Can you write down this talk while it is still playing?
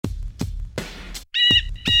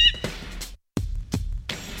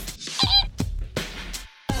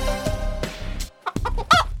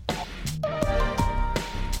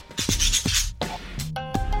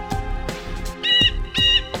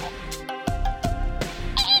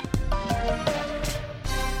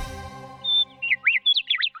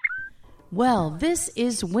Well, this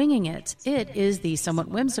is Winging It. It is the somewhat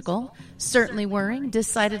whimsical, certainly worrying,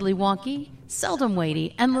 decidedly wonky, seldom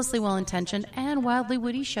weighty, endlessly well-intentioned, and wildly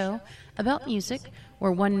witty show about music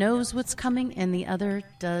where one knows what's coming and the other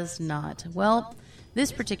does not. Well,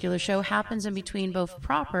 this particular show happens in between both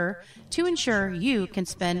proper to ensure you can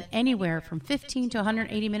spend anywhere from 15 to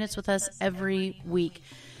 180 minutes with us every week.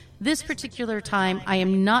 This particular time, I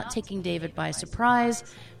am not taking David by surprise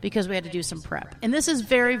because we had to do some prep. And this is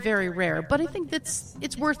very, very rare, but I think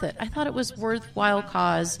it's worth it. I thought it was worthwhile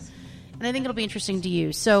cause, and I think it'll be interesting to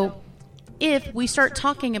you. So if we start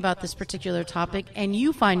talking about this particular topic and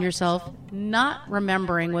you find yourself not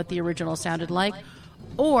remembering what the original sounded like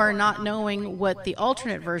or not knowing what the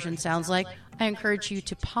alternate version sounds like, I encourage you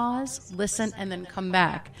to pause, listen, and then come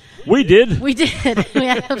back. We did. We did. We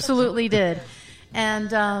absolutely did.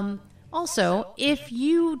 And also, if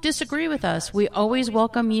you disagree with us, we always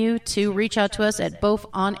welcome you to reach out to us at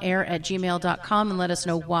bofonair@gmail.com and let us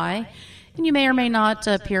know why. And you may or may not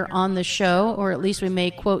appear on the show, or at least we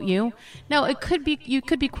may quote you. Now, you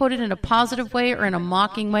could be quoted in a positive way or in a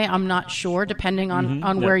mocking way. I'm not sure, depending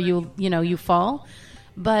on where you fall.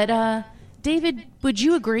 But David, would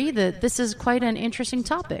you agree that this is quite an interesting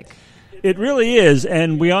topic? It really is,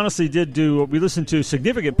 and we honestly we listened to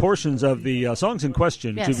significant portions of the songs in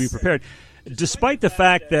question to be prepared. Despite the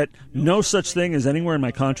fact that no such thing is anywhere in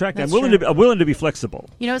my contract, I'm willing to be flexible.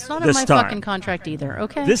 You know, it's not in my fucking contract either,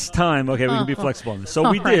 okay? This time, we can be flexible on this. So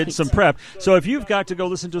we did some prep. So if you've got to go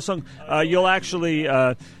listen to a song, you'll actually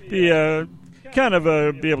be able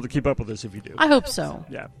to keep up with this if you do. I hope so.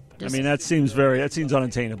 Yeah. I mean, that seems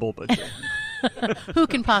unattainable, but... Who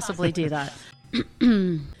can possibly do that?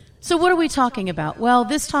 So what are we talking about? Well,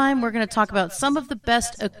 this time we're going to talk about some of the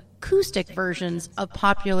best acoustic versions of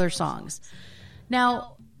popular songs.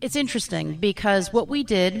 Now, it's interesting because what we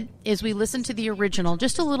did is we listened to the original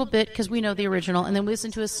just a little bit because we know the original, and then we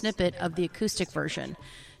listened to a snippet of the acoustic version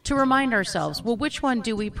to remind ourselves, well, which one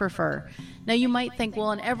do we prefer? Now, you might think,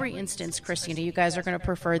 well, in every instance, Christina, you guys are going to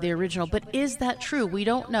prefer the original, but is that true? We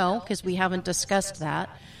don't know because we haven't discussed that.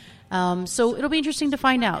 So it'll be interesting to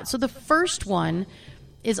find out. So the first one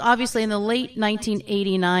is obviously in the late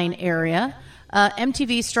 1989 area.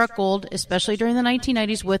 MTV struck gold, especially during the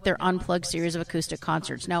 1990s, with their Unplugged series of acoustic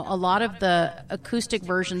concerts. Now, a lot of the acoustic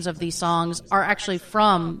versions of these songs are actually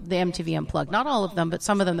from the MTV Unplugged. Not all of them, but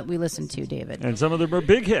some of them that we listened to, David. And some of them are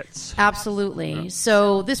big hits. Absolutely. Yeah.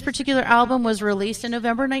 So this particular album was released in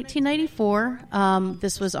November 1994.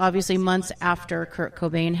 This was obviously months after Kurt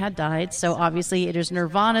Cobain had died. So obviously it is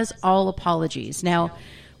Nirvana's All Apologies. Now,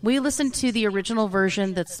 we listened to the original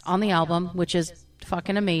version that's on the album, which is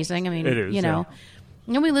fucking amazing. I mean, it is, And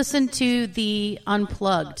then we listened to the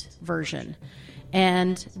Unplugged version.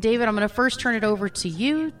 And David, I'm going to first turn it over to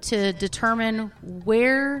you to determine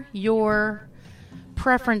where your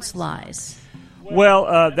preference lies.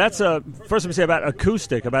 Well, first let me say about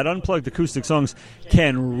Unplugged acoustic songs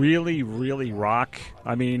can really, really rock.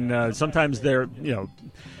 I mean, sometimes they're,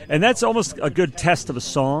 and that's almost a good test of a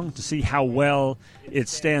song to see how well it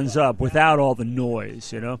stands up without all the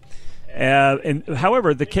noise, And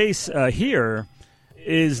however, the case here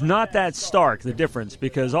is not that stark, the difference,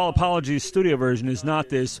 because All Apologies studio version is not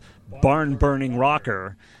this barn-burning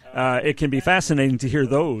rocker. It can be fascinating to hear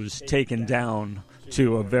those taken down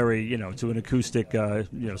to a very, to an acoustic,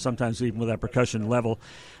 sometimes even with that percussion level.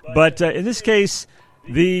 But in this case,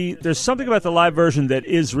 there's something about the live version that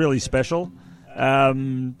is really special. I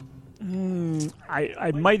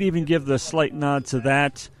might even give the slight nod to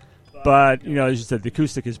that. But, as you said, the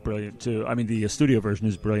acoustic is brilliant, too. I mean, the studio version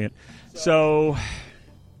is brilliant. So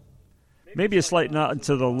maybe a slight nod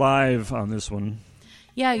to the live on this one.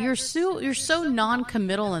 Yeah, you're so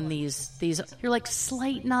non-committal in these. You're like,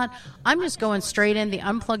 slight nod. I'm just going straight in. The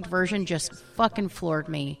Unplugged version just fucking floored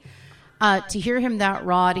me. To hear him that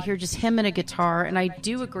raw, to hear just him and a guitar. And I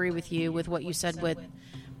do agree with you with what you said with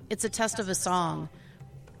it's a test of a song.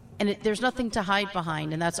 And there's nothing to hide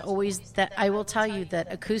behind, and that's always that. I will tell you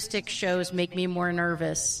that acoustic shows make me more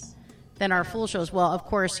nervous than our full shows. Well, of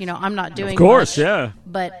course, I'm not doing. Of course, much, yeah.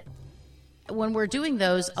 But when we're doing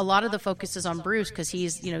those, a lot of the focus is on Bruce because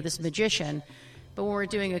he's this magician. But when we're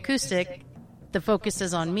doing acoustic, the focus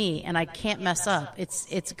is on me, and I can't mess up.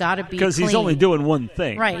 It's got to be because he's only doing one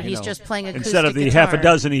thing, right? He's just playing acoustic instead of the guitar. half a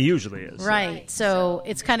dozen he usually is, right? So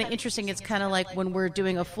it's kind of interesting. It's kind of like when we're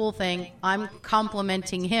doing a full thing, I'm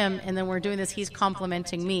complimenting him, and then we're doing this, he's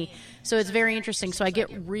complimenting me. So it's very interesting. So I get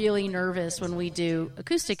really nervous when we do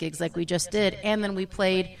acoustic gigs like we just did, and then we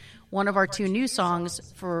played one of our 2 new songs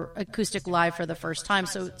for acoustic live for the first time.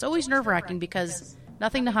 So it's always nerve-wracking because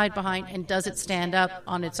nothing to hide behind, and does it stand up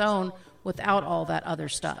on its own? without all that other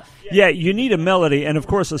stuff. Yeah, you need a melody, and of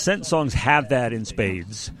course, Ascent songs have that in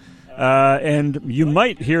spades. And you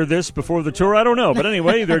might hear this before the tour. I don't know. But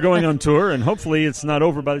anyway, they're going on tour, and hopefully it's not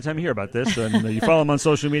over by the time you hear about this. And you follow them on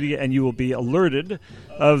social media, and you will be alerted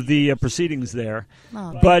of the proceedings there.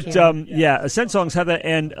 Oh, but, Ascent songs have that.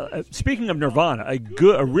 And speaking of Nirvana,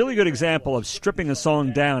 a really good example of stripping a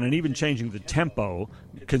song down and even changing the tempo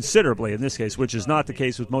considerably in this case, which is not the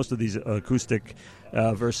case with most of these acoustic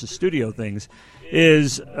versus studio things,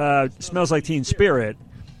 is Smells Like Teen Spirit,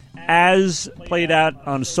 as played out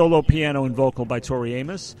on solo piano and vocal by Tori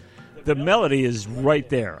Amos. The melody is right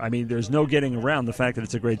there. I mean, there's no getting around the fact that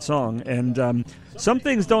it's a great song. And some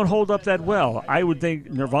things don't hold up that well. I would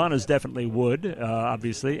think Nirvana's definitely would,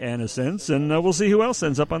 obviously, and Ascent. And we'll see who else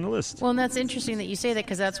ends up on the list. Well, and that's interesting that you say that,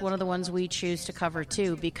 because that's one of the ones we choose to cover,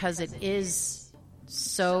 too, because it is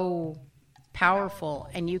so powerful,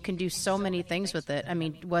 and you can do so many things with it. I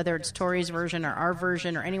mean, whether it's Tori's version or our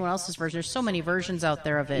version or anyone else's version, there's so many versions out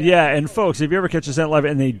there of it. Yeah, and folks, if you ever catch Ascent live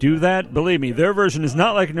and they do that, believe me, their version is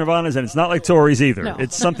not like Nirvana's, and it's not like Tori's either. No.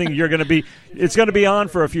 It's something it's going to be on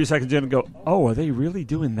for a few seconds and go, oh, are they really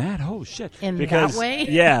doing that? Oh, shit. That way?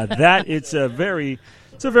 Yeah, it's a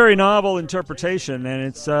very novel interpretation, and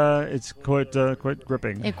it's quite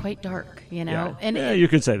gripping And quite dark, you know. Yeah. And you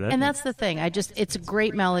could say that. And that's the thing. It's a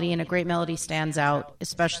great melody, and a great melody stands out,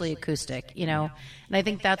 especially acoustic, you know. And I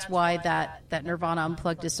think that's why that Nirvana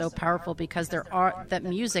Unplugged is so powerful, because that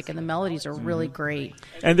music and the melodies are really great.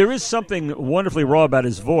 And there is something wonderfully raw about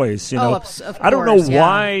his voice, you know. Of course, I don't know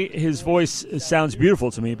why his voice sounds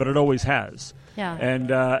beautiful to me, but it always has. Yeah.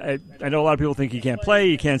 And I know a lot of people think he can't play,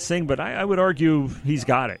 he can't sing, but I would argue he's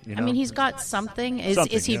got it. You know? I mean, he's got something.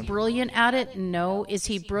 Is he brilliant at it? No. Is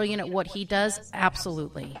he brilliant at what he does?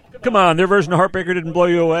 Absolutely. Come on, their version of Heartbreaker didn't blow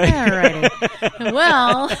you away. All righty.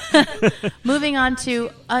 Well, moving on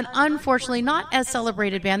to an unfortunately not as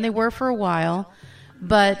celebrated band. They were for a while.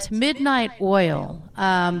 But Midnight Oil,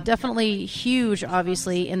 definitely huge,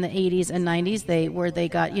 obviously, in the 80s and 90s, where they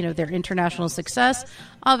got, their international success.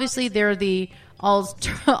 Obviously, they're the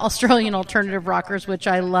Australian alternative rockers, which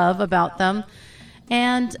I love about them.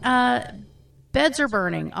 And Beds Are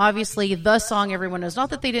Burning, obviously the song everyone knows. Not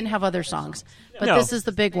that they didn't have other songs, but This is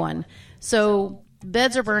the big one. So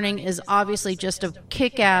Beds Are Burning is obviously just a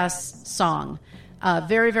kick-ass song.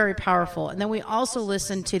 Very, very powerful. And then we also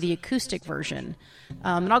listened to the acoustic version.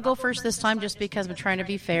 And I'll go first this time just because I'm trying to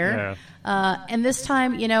be fair. Yeah. And this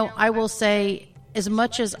time, I will say, as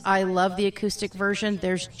much as I love the acoustic version,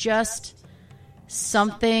 there's just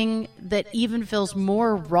something that even feels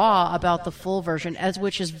more raw about the full version,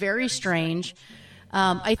 which is very strange.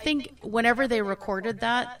 I think whenever they recorded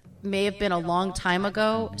that may have been a long time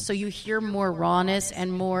ago, so you hear more rawness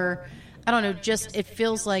and more, I don't know, just it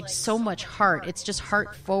feels like so much heart. It's just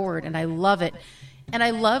heart forward, and I love it. And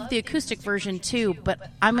I love the acoustic version too,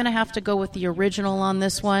 but I'm going to have to go with the original on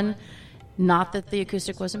this one. Not that the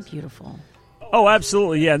acoustic wasn't beautiful. Oh,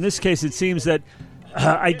 absolutely, yeah. In this case, it seems that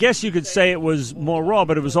I guess you could say it was more raw,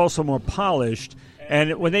 but it was also more polished.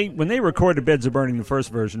 And when they recorded Beds Are Burning, the first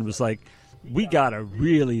version, it was like, we got to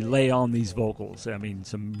really lay on these vocals. I mean,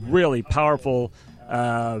 some really powerful,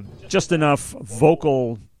 just enough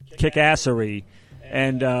vocal kick-assery,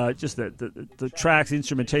 and just the tracks, the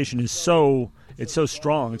instrumentation is so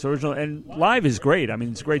strong, it's original, and live is great. I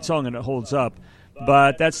mean, it's a great song and it holds up,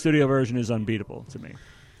 but that studio version is unbeatable to me.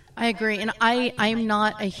 I agree, and I'm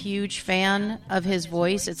not a huge fan of his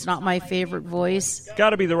voice. It's not my favorite voice. Got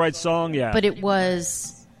to be the right song, yeah. But it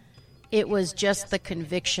was just the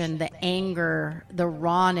conviction, the anger, the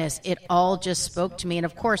rawness. It all just spoke to me, and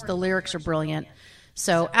of course the lyrics are brilliant.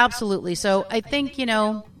 So absolutely. So I think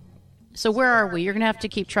So where are we? You're going to have to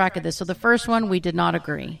keep track of this. So the first one, we did not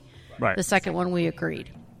agree. Right. The second one, we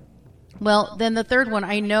agreed. Well, then the third one,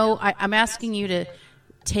 I know I'm asking you to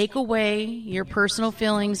take away your personal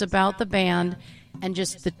feelings about the band and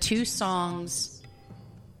just the two songs.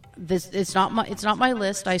 It's not my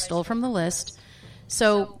list. I stole from the list.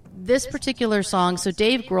 So this particular song, so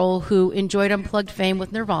Dave Grohl, who enjoyed Unplugged fame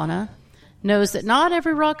with Nirvana, knows that not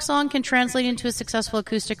every rock song can translate into a successful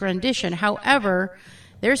acoustic rendition. However,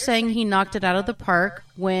 they're saying he knocked it out of the park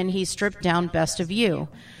when he stripped down Best of You.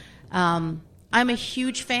 I'm a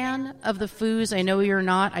huge fan of the Foos. I know you're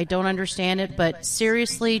not. I don't understand it. But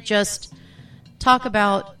seriously, just talk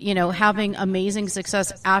about, having amazing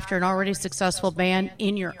success after an already successful band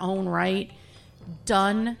in your own right.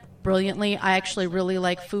 Done brilliantly. I actually really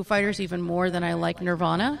like Foo Fighters even more than I like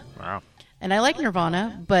Nirvana. Wow. And I like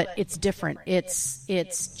Nirvana, but it's different. It's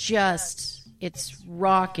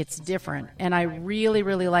rock, it's different. And I really,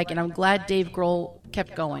 really like it. And I'm glad Dave Grohl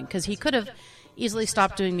kept going, because he could have easily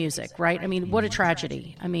stopped doing music, right? I mean, what a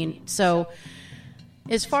tragedy. I mean, so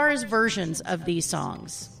as far as versions of these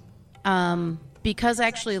songs, because I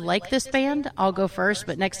actually like this band, I'll go first,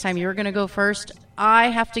 but next time you're going to go first, I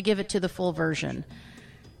have to give it to the full version.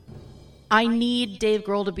 I need Dave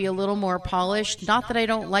Grohl to be a little more polished. Not that I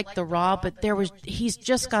don't like the raw, but he's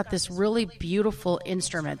just got this really beautiful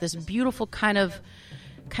instrument, this beautiful kind of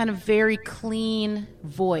very clean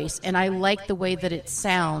voice, and I like the way that it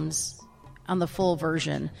sounds on the full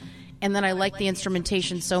version. And then I like the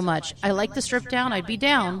instrumentation so much. I like the stripped down. I'd be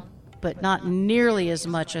down, but not nearly as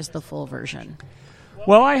much as the full version.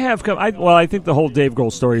 Well, I think the whole Dave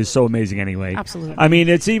Grohl story is so amazing anyway. Absolutely. I mean,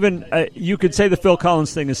 it's even, you could say the Phil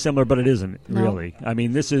Collins thing is similar, but it isn't, No. really. I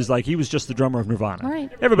mean, this is like, he was just the drummer of Nirvana. Right.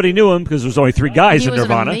 Everybody knew him because there was only 3 guys in Nirvana.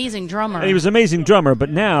 He was an amazing drummer. And he was an amazing drummer, but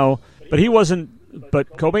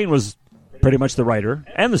Cobain was pretty much the writer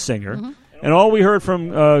and the singer, and all we heard from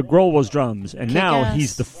Grohl was drums, and now Kick-ass.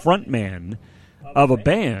 he's the front man of a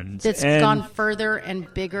band That's and gone further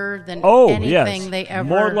and bigger than anything yes. they ever...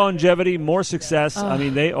 More longevity, more success. I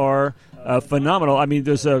mean, they are phenomenal. I mean,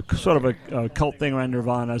 there's a sort of a cult thing around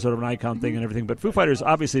Nirvana, sort of an icon thing and everything, but Foo Fighters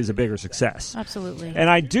obviously is a bigger success. Absolutely. And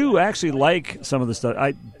I do actually like some of the stuff.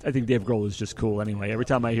 I think Dave Grohl is just cool anyway. Every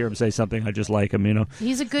time I hear him say something, I just like him, you know.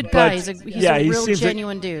 He's a good guy. But, He's a he real seems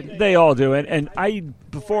genuine dude. They all do it. And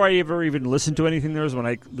before I ever even listened to anything theirs, when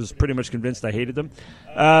I was pretty much convinced I hated them,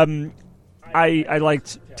 I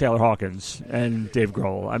liked Taylor Hawkins and Dave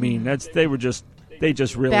Grohl. I mean, they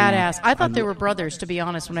just really Badass. I thought they were brothers, to be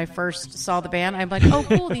honest, when I first saw the band. I'm like, oh,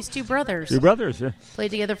 cool, these 2 brothers. 2 brothers, yeah.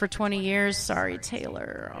 Played together for 20 years. Sorry,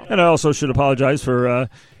 Taylor. And I also should apologize for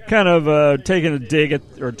kind of taking a dig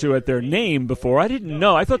at their name before. I didn't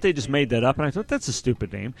know. I thought they just made that up, and I thought that's a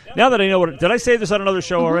stupid name. Now that I know what... Did I say this on another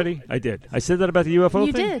show already? I did. I said that about the UFO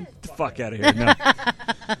You thing? did. Get the fuck out of here. No.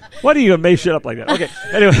 Why do you even make shit up like that? Okay,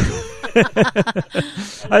 anyway.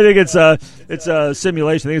 I think it's a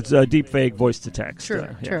simulation. I think it's a deep fake voice to text. True,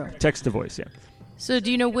 true. Text to voice, yeah. So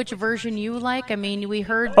do you know which version you like? I mean, we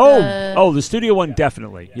heard the studio one,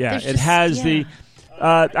 definitely. Yeah, There's it just- has yeah. the...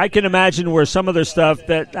 I can imagine where some of their stuff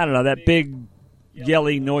that, I don't know, that big,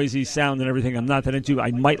 yelly, noisy sound and everything I'm not that into.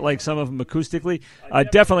 I might like some of them acoustically.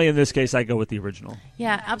 Definitely in this case, I go with the original.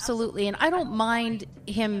 Yeah, absolutely. And I don't mind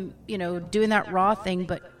him, doing that raw thing,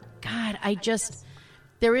 but God,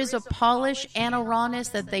 there is a polish and a rawness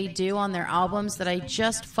that they do on their albums that I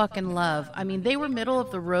just fucking love. I mean, they were middle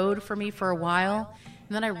of the road for me for a while,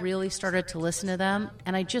 and then I really started to listen to them,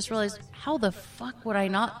 and I just realized, how the fuck would I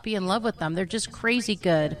not be in love with them? They're just crazy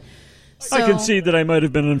good. So, I can see that I might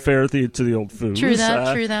have been unfair to the old Foos. True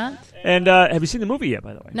that. And have you seen the movie yet,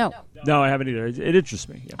 by the way? No. No, I haven't either. It interests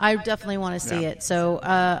me. Yeah. I definitely want to see it. So,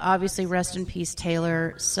 obviously, rest in peace,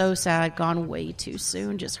 Taylor. So sad, gone way too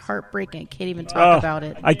soon. Just heartbreaking. I can't even talk about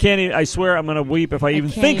it. I can't. I swear, I'm going to weep if I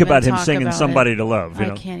even can't think even about him talk singing about "Somebody it. to Love." You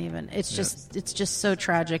know? I can't even. It's just so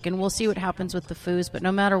tragic. And we'll see what happens with the Foos. But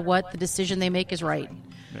no matter what, the decision they make is right.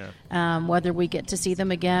 Yeah. Whether we get to see them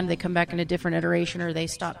again, they come back in a different iteration, or they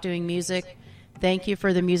stop doing music. Thank you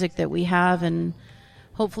for the music that we have, and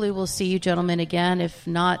hopefully we'll see you gentlemen again. If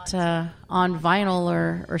not on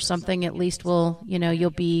vinyl or something, at least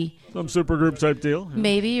you'll be Some supergroup type deal. Yeah.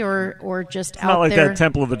 maybe or just Not out like there. that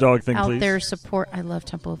Temple of the Dog thing, out please. there support. I love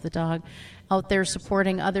Temple of the Dog. Out there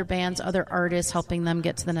supporting other bands, other artists, helping them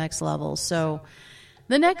get to the next level. So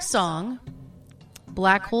the next song,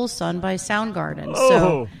 Black Hole Sun by Soundgarden. Oh.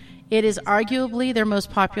 So it is arguably their most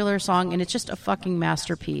popular song, and it's just a fucking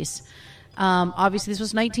masterpiece. Obviously, this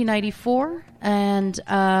was 1994,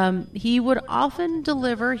 and he would often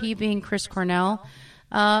deliver, he being Chris Cornell,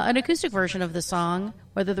 an acoustic version of the song,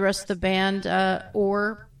 whether the rest of the band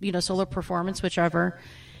or solo performance, whichever.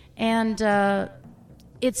 And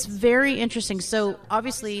it's very interesting. So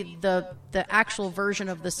obviously, the actual version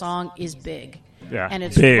of the song is big, and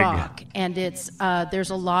it's big. rock, and it's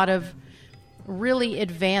there's a lot of really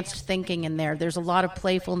advanced thinking in there. There's a lot of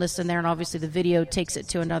playfulness in there, and obviously the video takes it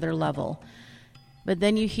to another level. But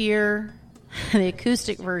then you hear the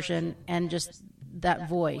acoustic version and just that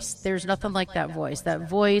voice. There's nothing like that voice. That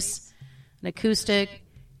voice, an acoustic,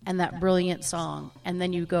 and that brilliant song. And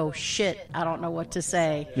then you go, shit, I don't know what to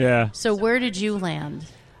say. Yeah. So where did you land?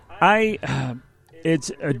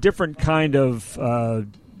 It's a different kind of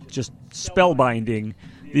just spellbinding,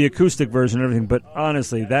 the acoustic version and everything, but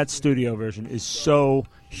honestly, that studio version is so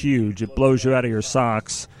huge. It blows you out of your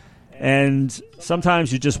socks. And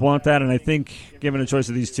sometimes you just want that, and I think, given a choice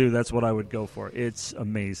of these two, that's what I would go for. It's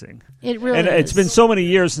amazing. It really and is. It's been so many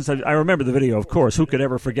years since I remember the video, of course. Who could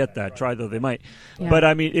ever forget that? Try though they might. Yeah. But,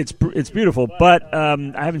 I mean, it's beautiful. But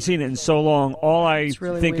I haven't seen it in so long. All I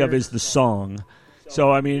really think weird. of is the song.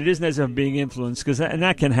 So, I mean, it isn't as if I'm being influenced, and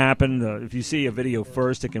that can happen. If you see a video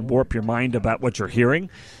first, it can warp your mind about what you're hearing.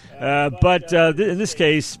 But in this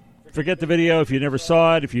case, forget the video. If you never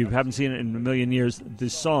saw it, if you haven't seen it in a million years,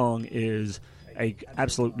 this song is a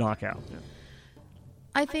absolute knockout.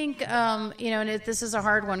 I think, this is a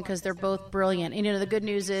hard one because they're both brilliant. And, the good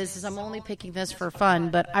news is I'm only picking this for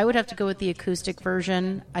fun, but I would have to go with the acoustic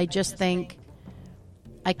version. I just think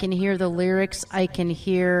I can hear the lyrics. I can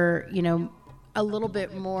hear, a little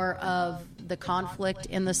bit more of the conflict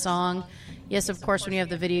in the song. Yes, of course, when you have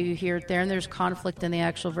the video, you hear it there, and there's conflict in the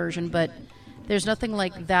actual version, but there's nothing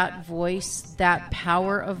like that voice, that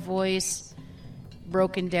power of voice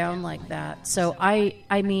broken down like that. So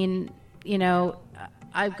I mean,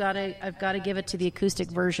 I've got to give it to the acoustic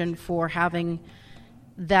version for having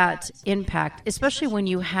that impact, especially when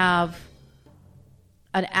you have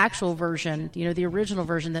an actual version, the original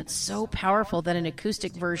version that's so powerful that an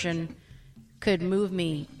acoustic version could move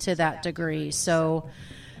me to that degree. So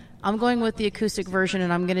I'm going with the acoustic version,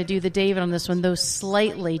 and I'm going to do the David on this one, though just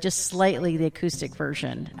slightly the acoustic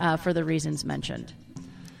version for the reasons mentioned.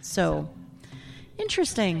 So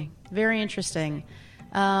interesting, very interesting.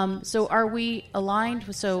 So are we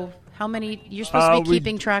aligned? So how many? You're supposed to be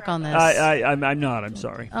keeping track on this. I'm not. I'm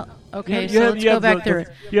sorry. Oh, okay, let's go back through it.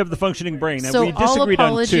 You have the functioning brain. So we disagreed all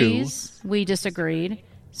apologies, on 2. We disagreed.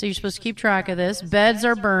 So you're supposed to keep track of this. Beds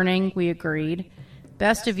are burning. We agreed.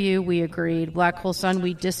 Best of You, we agreed. Black Hole Sun,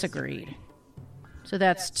 we disagreed. So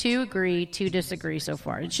that's 2 agree, 2 disagree so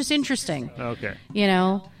far. It's just interesting. Okay.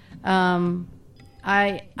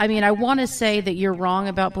 I mean, I want to say that you're wrong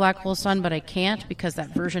about Black Hole Sun, but I can't because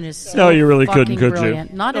that version is so no, you really couldn't, could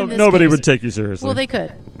brilliant. you? Not in this nobody case. would take you seriously. Well, they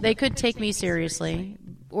could. They could take me seriously.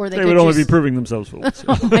 Or they would only be proving themselves fools.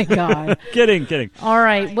 Oh, my God. Kidding. All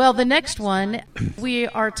right. Well, the next one, we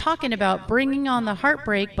are talking about Bringing on the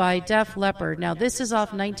Heartbreak by Def Leppard. Now, this is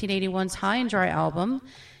off 1981's High and Dry album,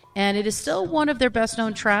 and it is still one of their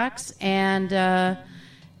best-known tracks, and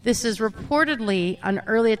this is reportedly an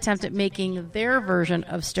early attempt at making their version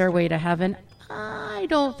of Stairway to Heaven. I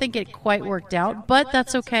don't think it quite worked out, but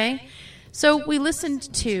that's okay. So we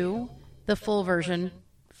listened to the full version.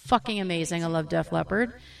 Fucking amazing. I love Def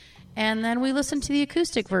Leppard. And then we listened to the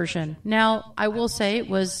acoustic version. Now, I will say it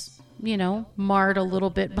was, marred a little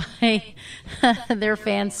bit by their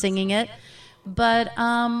fans singing it. But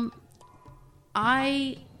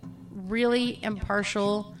I really am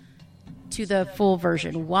partial to the full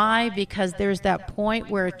version. Why? Because there's that point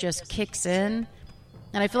where it just kicks in.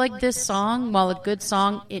 And I feel like this song, while a good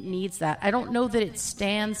song, it needs that. I don't know that it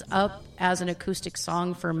stands up as an acoustic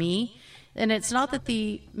song for me. And it's not that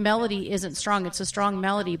the melody isn't strong. It's a strong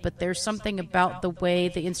melody, but there's something about the way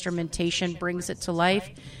the instrumentation brings it to life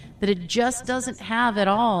that it just doesn't have at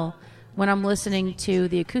all when I'm listening to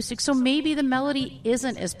the acoustic. So maybe the melody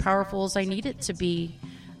isn't as powerful as I need it to be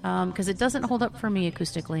because it doesn't hold up for me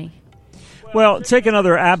acoustically. Well, take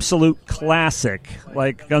another absolute classic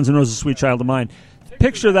like Guns N' Roses' Sweet Child of Mine.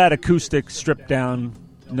 Picture that acoustic stripped down.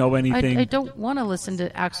 Know anything? I don't want to listen to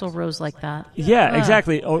Axl Rose like that. Yeah,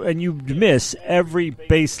 exactly. Oh, and you miss every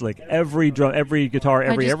bass lick, every drum, every guitar,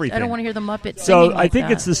 everything. I don't want to hear the Muppets so singing like I think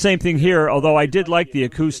that. it's the same thing here. Although I did like the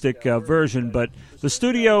acoustic version, but the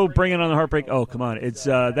studio Bringing on the Heartbreak. Oh, come on! It's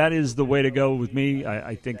that is the way to go with me.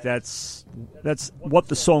 I think that's what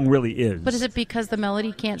the song really is. But is it because the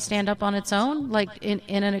melody can't stand up on its own, like in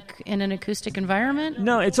an acoustic environment?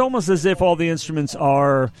 No, it's almost as if all the instruments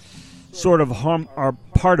are sort of are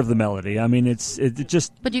part of the melody. I mean, it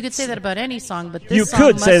just. But you could say that about any song. But this you song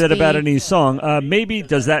could say must that be, about any song. Maybe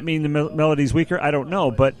does that mean the melody's weaker? I don't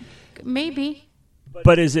know, but maybe.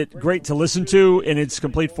 But is it great to listen to in its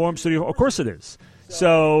complete form? Studio, of course it is.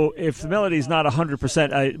 So if the melody's not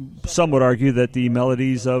 100%, some would argue that the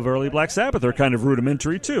melodies of early Black Sabbath are kind of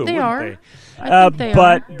rudimentary too. They are. They? I think they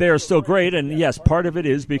but are. they're still great, and yes, part of it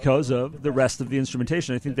is because of the rest of the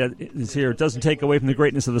instrumentation. I think that is here. It doesn't take away from the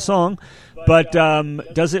greatness of the song, but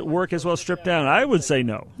does it work as well stripped down? I would say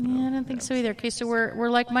no. Yeah, I don't think so either. Okay, so we're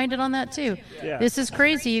like-minded on that too. Yeah. This is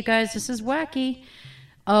crazy, you guys. This is wacky.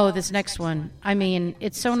 Oh, this next one. I mean,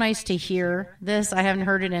 it's so nice to hear this. I haven't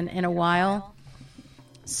heard it in a while.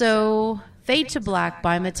 So, Fade to Black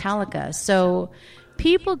by Metallica. So,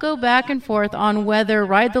 people go back and forth on whether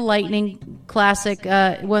Ride the Lightning classic,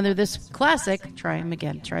 whether this classic, try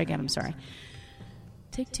again, I'm sorry.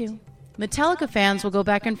 Take 2. Metallica fans will go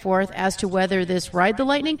back and forth as to whether this Ride the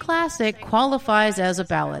Lightning classic qualifies as a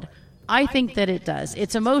ballad. I think that it does.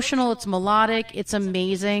 It's emotional, it's melodic, it's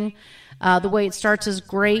amazing. The way it starts is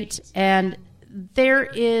great, and there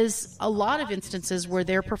is a lot of instances where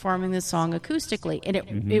they're performing this song acoustically, and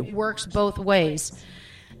it works both ways.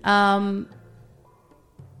 The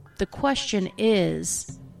question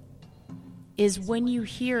is when you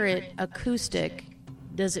hear it acoustic,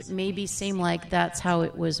 does it maybe seem like that's how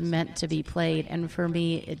it was meant to be played? And for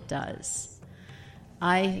me, it does.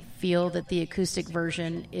 I feel that the acoustic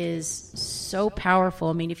version is so powerful.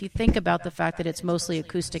 I mean, if you think about the fact that it's mostly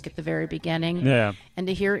acoustic at the very beginning, and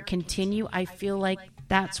to hear it continue, I feel like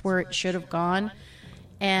that's where it should have gone.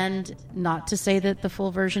 And not to say that the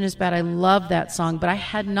full version is bad. I love that song, but I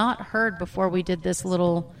had not heard before we did this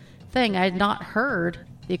little thing. I had not heard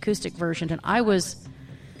the acoustic version, and I was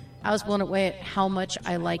blown away at how much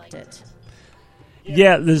I liked it.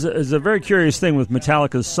 Yeah, there's a very curious thing with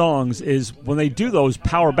Metallica's songs is when they do those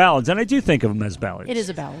power ballads, and I do think of them as ballads. It is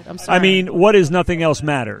a ballad. I'm sorry. I mean, what is Nothing Else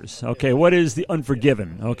Matters? Okay, what is The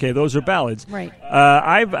Unforgiven? Okay, those are ballads. Right.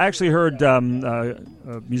 I've actually heard a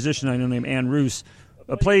musician I know named Ann Roos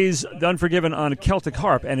plays The Unforgiven on a Celtic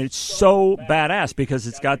harp, and it's so badass because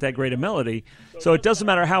it's got that great a melody. So it doesn't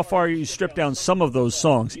matter how far you strip down some of those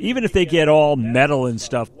songs, even if they get all metal and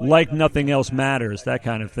stuff, like Nothing Else Matters, that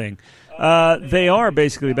kind of thing. They are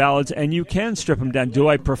basically ballads, and you can strip them down. Do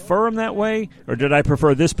I prefer them that way, or did I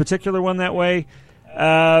prefer this particular one that way?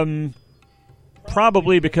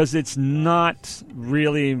 Probably because it's not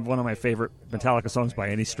really one of my favorite Metallica songs by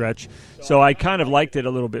any stretch. So I kind of liked it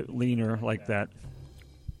a little bit leaner like that.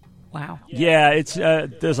 Wow. Yeah, it's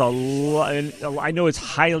there's a lot. I know it's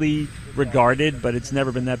highly regarded, but it's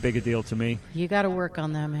never been that big a deal to me. You got to work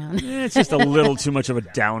on that, man. It's just a little too much of a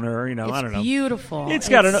downer, you know. It's I don't know. Beautiful. It's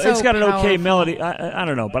got an powerful. okay melody. I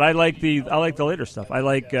don't know, but I like the later stuff. I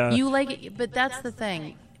like. You like it, but that's the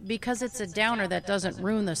thing. Because it's a downer, that doesn't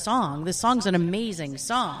ruin the song. The song's an amazing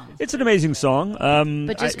song. It's an amazing song.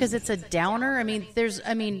 But just because it's a downer, there's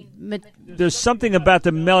something about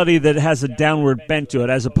the melody that has a downward bent to it,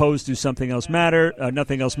 as opposed to Nothing Else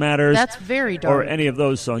Matters. That's very dark. Or any of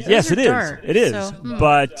those songs. Those yes, are it is. dark, It is. so,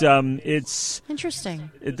 But it's interesting.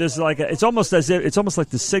 There's it's almost like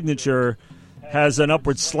the signature has an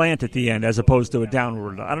upward slant at the end as opposed to a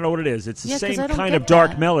downward. I don't know what it is. It's the same kind of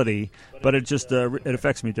dark melody, but it just it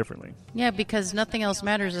affects me differently. Yeah, because Nothing Else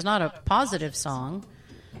Matters is not a positive song.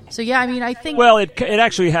 So yeah, I think. Well, it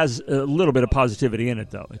actually has a little bit of positivity in it,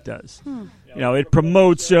 though. It does. You know, it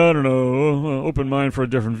promotes open mind for a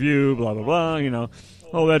different view. Blah blah blah. You know,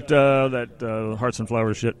 all that hearts and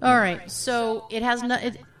flowers shit. All right, so it has no.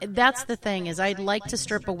 That's the thing is, I'd like to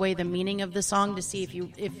strip away the meaning of the song to see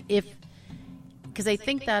if. Because I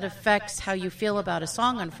think that affects how you feel about a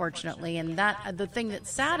song, unfortunately. And the thing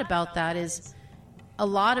that's sad about that is a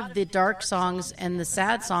lot of the dark songs and the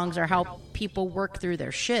sad songs are how people work through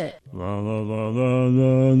their shit. La, la, la, la,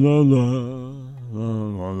 la,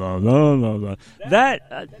 la, la, la, la.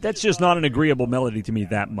 That's just not an agreeable melody to me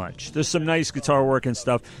that much. There's some nice guitar work and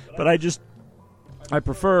stuff, but I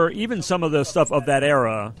prefer even some of the stuff of that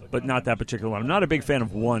era, but not that particular one. I'm not a big fan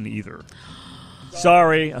of One either.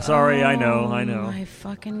 Sorry, I know. My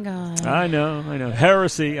fucking God. I know.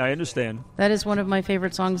 Heresy, I understand. That is one of my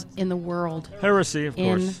favorite songs in the world. Heresy, of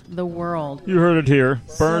course. In the world. You heard it here.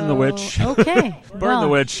 Burn the witch. Okay. Burn the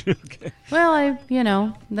witch. Okay. Well,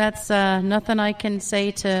 that's nothing I can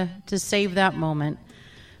say to save that moment.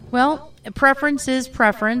 Well, preference is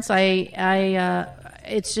preference. I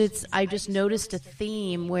just noticed a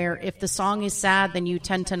theme where if the song is sad, then you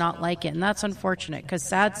tend to not like it, and that's unfortunate because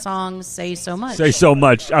sad songs say so much.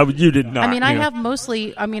 You did not. I have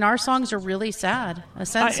mostly. Our songs are really sad.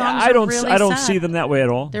 Sad songs I don't. Are really I don't sad. see them that way at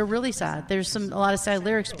all. They're really sad. There's a lot of sad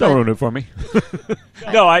lyrics. Don't ruin it for me.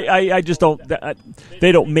 No, I just don't.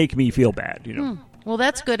 They don't make me feel bad. Well,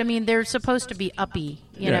 that's good. They're supposed to be uppy.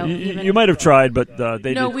 You might have tried, but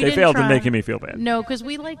they failed in making me feel bad. No, because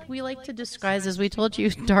we like to disguise, as we told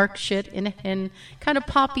you, dark shit in kind of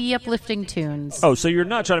poppy, uplifting tunes. Oh, so you're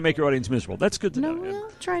not trying to make your audience miserable. That's good to know. No,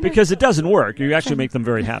 trying because it doesn't work. You actually make them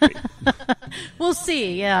very happy. We'll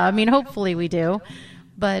see. Yeah, hopefully we do.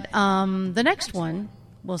 But the next one,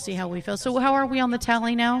 we'll see how we feel. So how are we on the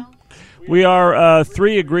tally now? We are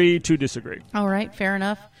 3 agree, 2 disagree. All right, fair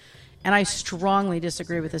enough. And I strongly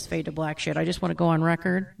disagree with this Fade to Black shit. I just want to go on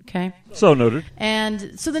record, okay? So noted.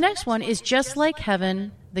 And so the next one is Just Like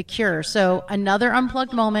Heaven, The Cure. So another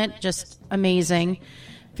unplugged moment, just amazing,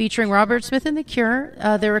 featuring Robert Smith and The Cure.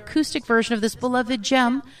 Their acoustic version of this beloved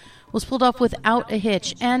gem was pulled off without a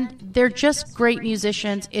hitch, and they're just great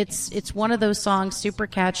musicians. It's one of those songs, super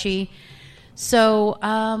catchy. So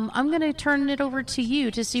I'm going to turn it over to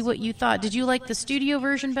you to see what you thought. Did you like the studio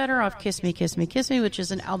version better off Kiss Me, Kiss Me, Kiss Me, which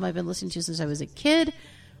is an album I've been listening to since I was a kid?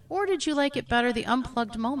 Or did you like it better, the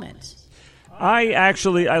unplugged moment?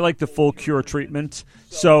 I like the full Cure treatment,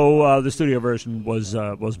 so the studio version was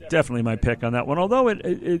definitely my pick on that one. Although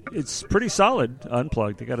it's pretty solid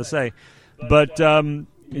unplugged, I got to say. But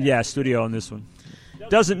studio on this one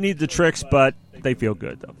doesn't need the tricks, but they feel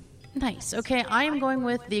good though. Nice. Okay, I am going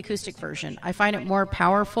with the acoustic version. I find it more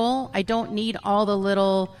powerful. I don't need all the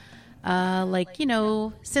little,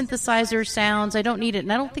 synthesizer sounds. I don't need it.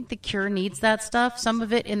 And I don't think The Cure needs that stuff. Some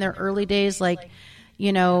of it in their early days, Boys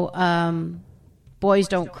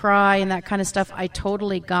Don't Cry and that kind of stuff, I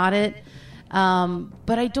totally got it.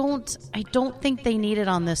 But I don't think they need it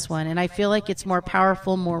on this one. And I feel like it's more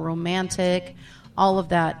powerful, more romantic, all of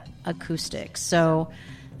that acoustic. So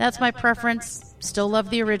that's my preference. Still love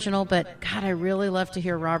the original, but God, I really love to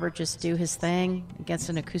hear Robert just do his thing against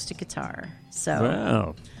an acoustic guitar.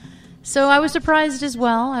 So I was surprised as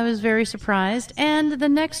well. I was very surprised. And the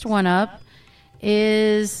next one up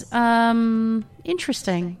is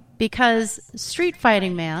interesting because Street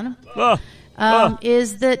Fighting Man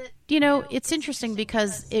is that, it's interesting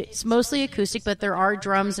because it's mostly acoustic, but there are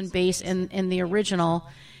drums and bass in the original.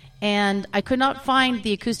 And I could not find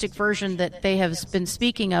the acoustic version that they have been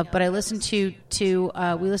speaking of, but I listened we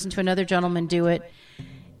listened to another gentleman do it.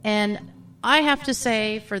 And I have to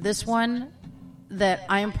say for this one that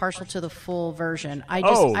I am partial to the full version.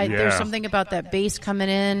 There's something about that bass coming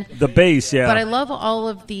in. The bass, yeah. But I love all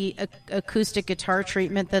of the acoustic guitar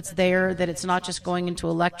treatment that's there, that it's not just going into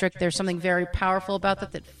electric. There's something very powerful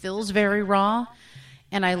about that feels very raw.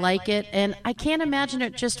 And I like it. And I can't imagine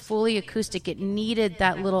it just fully acoustic. It needed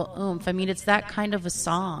that little oomph. I mean, it's that kind of a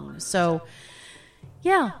song. So,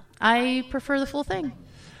 yeah, I prefer the full thing.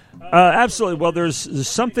 Absolutely. Well, there's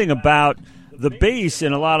something about the bass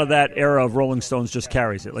in a lot of that era of Rolling Stones just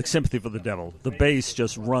carries it, like Sympathy for the Devil. The bass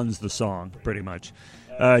just runs the song, pretty much.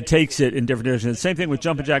 Takes it in different directions. Same thing with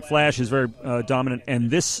Jumpin' Jack Flash is very dominant,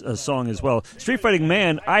 and this song as well. Street Fighting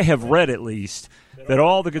Man, I have read at least that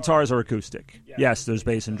all the guitars are acoustic. Yes, there's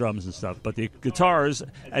bass and drums and stuff, but the guitars,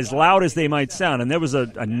 as loud as they might sound, and there was a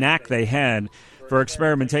knack they had for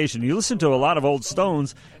experimentation. You listen to a lot of old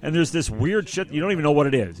Stones, and there's this weird shit, you don't even know what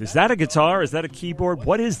it is. Is that a guitar? Is that a keyboard?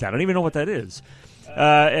 What is that? I don't even know what that is.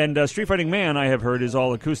 And Street Fighting Man, I have heard, is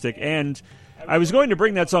all acoustic, and I was going to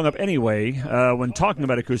bring that song up anyway when talking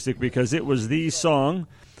about acoustic because it was the song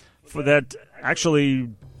that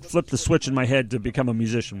actually flipped the switch in my head to become a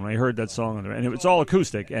musician when I heard that song. And it was all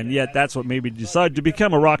acoustic, and yet that's what made me decide to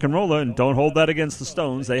become a rock and roller, and don't hold that against the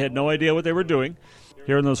Stones. They had no idea what they were doing.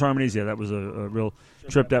 Hearing those harmonies, that was a real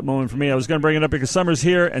trip, that moment for me. I was going to bring it up because Summer's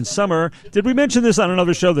here, and Summer, did we mention this on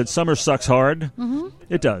another show that Summer sucks hard? Mm-hmm.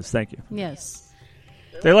 It does, thank you. Yes.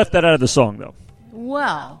 They left that out of the song, though.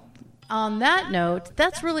 Well, on that note,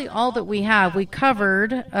 that's really all that we have. We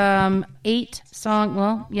covered 8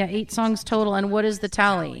 songs total. And what is the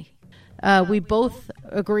tally? We both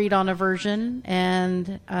agreed on a version,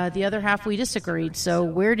 and the other half we disagreed. So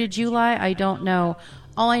where did you lie? I don't know.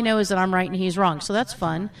 All I know is that I'm right and he's wrong. So that's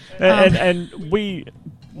fun. And we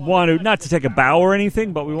want to, not to take a bow or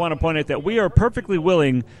anything, but we want to point out that we are perfectly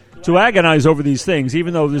willing to agonize over these things,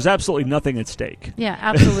 even though there's absolutely nothing at stake. Yeah,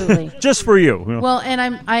 absolutely. Just for you. Well,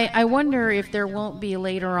 and I wonder if there won't be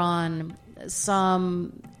later on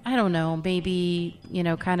some, I don't know, maybe,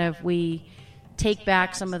 kind of we take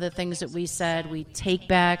back some of the things that we said. We take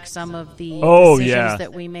back some of the decisions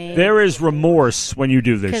that we made. There is remorse when you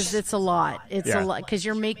do this. Because it's a lot. It's a lot. Because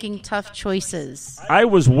you're making tough choices. I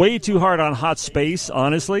was way too hard on Hot Space,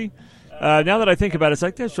 honestly. Now that I think about it, it's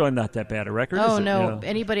like, that's really not that bad a record, is it? No.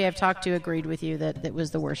 Anybody I've talked to agreed with you that it was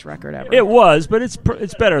the worst record ever. It was, but it's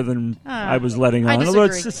better than I was letting on. I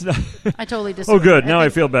disagree. I totally disagree. Oh, good. Now I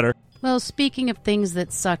feel better. Well, speaking of things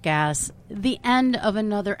that suck ass, the end of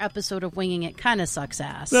another episode of Winging It kind of sucks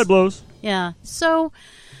ass. That blows. Yeah. So,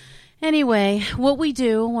 anyway, what we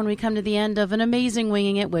do when we come to the end of an amazing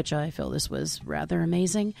Winging It, which I feel this was rather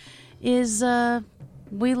amazing, is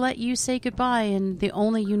we let you say goodbye in the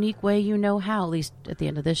only unique way you know how, at least at the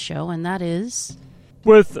end of this show, and that is...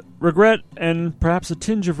 with regret and perhaps a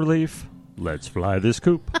tinge of relief, let's fly this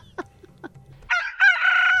coop.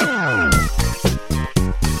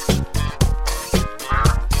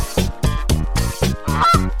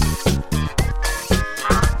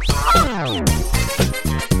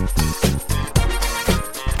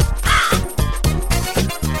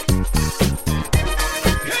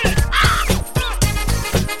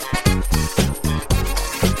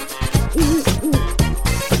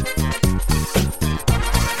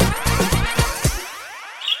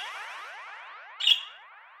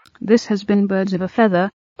 This has been Birds of a Feather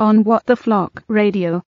on What the Flock Radio.